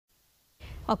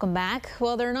Welcome back.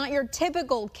 Well, they're not your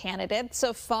typical candidates,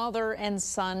 a father and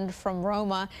son from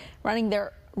Roma running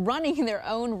their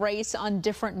own race on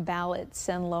different ballots.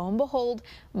 And lo and behold,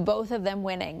 both of them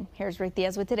winning. Here's Rick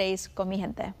Diaz with today's Con Mi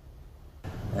Gente.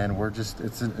 And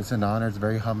it's an honor. It's a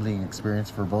very humbling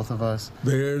experience for both of us.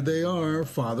 There they are,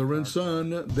 father and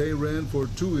son. They ran for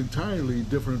two entirely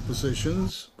different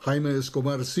positions. Jaime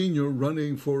Escobar Sr.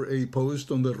 running for a post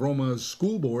on the Roma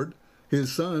school board.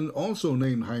 His son, also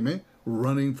named Jaime,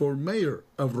 running for mayor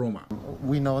of Roma.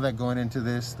 We know that going into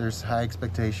this, there's high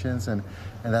expectations, and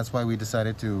that's why we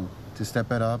decided to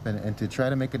step it up and to try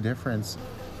to make a difference.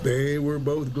 They were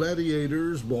both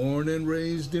gladiators, born and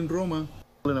raised in Roma.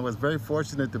 And I was very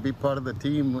fortunate to be part of the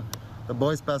team, the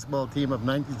boys basketball team of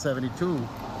 1972,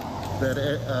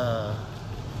 that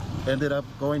ended up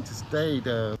going to state.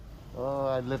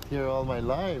 I lived here all my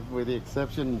life, with the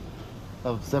exception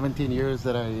of 17 years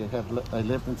that I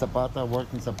lived in Zapata,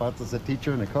 worked in Zapata as a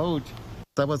teacher and a coach.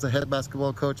 I was a head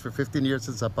basketball coach for 15 years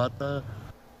in Zapata.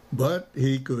 But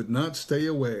he could not stay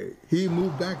away. He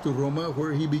moved back to Roma,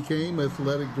 where he became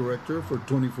athletic director for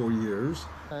 24 years.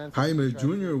 Jaime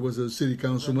Jr. was a city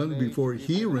councilman before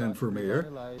he ran for mayor.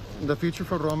 The future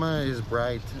for Roma is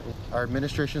bright. Our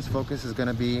administration's focus is going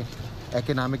to be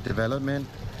economic development.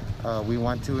 We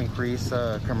want to increase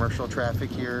commercial traffic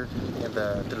here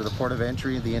through the port of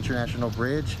entry, the international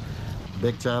bridge.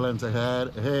 Big challenge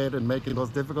ahead in making those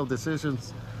difficult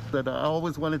decisions. That I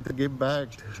always wanted to give back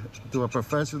to a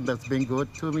profession that's been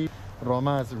good to me.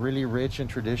 Roma is really rich in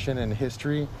tradition and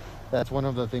history. That's one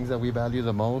of the things that we value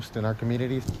the most in our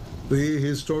communities. The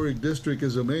historic district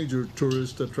is a major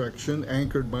tourist attraction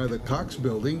anchored by the Cox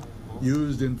Building,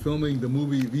 used in filming the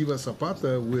movie Viva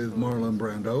Zapata with Marlon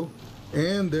Brando.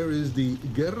 And there is the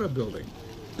Guerra Building.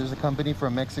 There's a company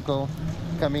from Mexico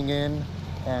coming in,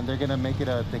 and they're going to make it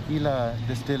a tequila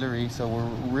distillery, so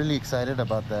we're really excited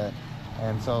about that.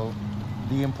 And so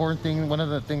the important thing, one of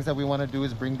the things that we want to do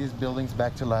is bring these buildings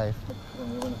back to life.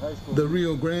 The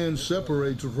Rio Grande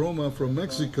separates Roma from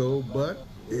Mexico, but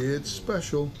it's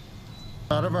special.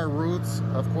 A lot of our roots,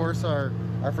 of course, are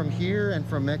from here and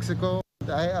from Mexico.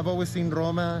 I've always seen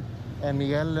Roma and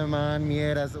Miguel Alemán,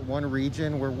 Mier as one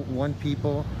region. We're one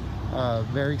people,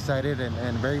 very excited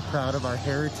and very proud of our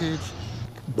heritage.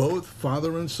 Both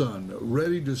father and son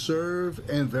ready to serve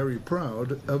and very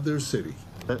proud of their city.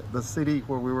 The city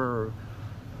where we were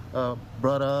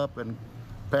brought up and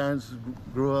parents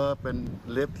grew up and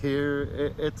lived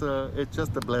here, it's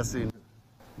just a blessing.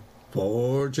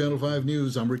 For Channel 5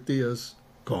 News, I'm Rick Diaz,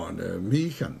 Con Mi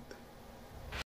Gente.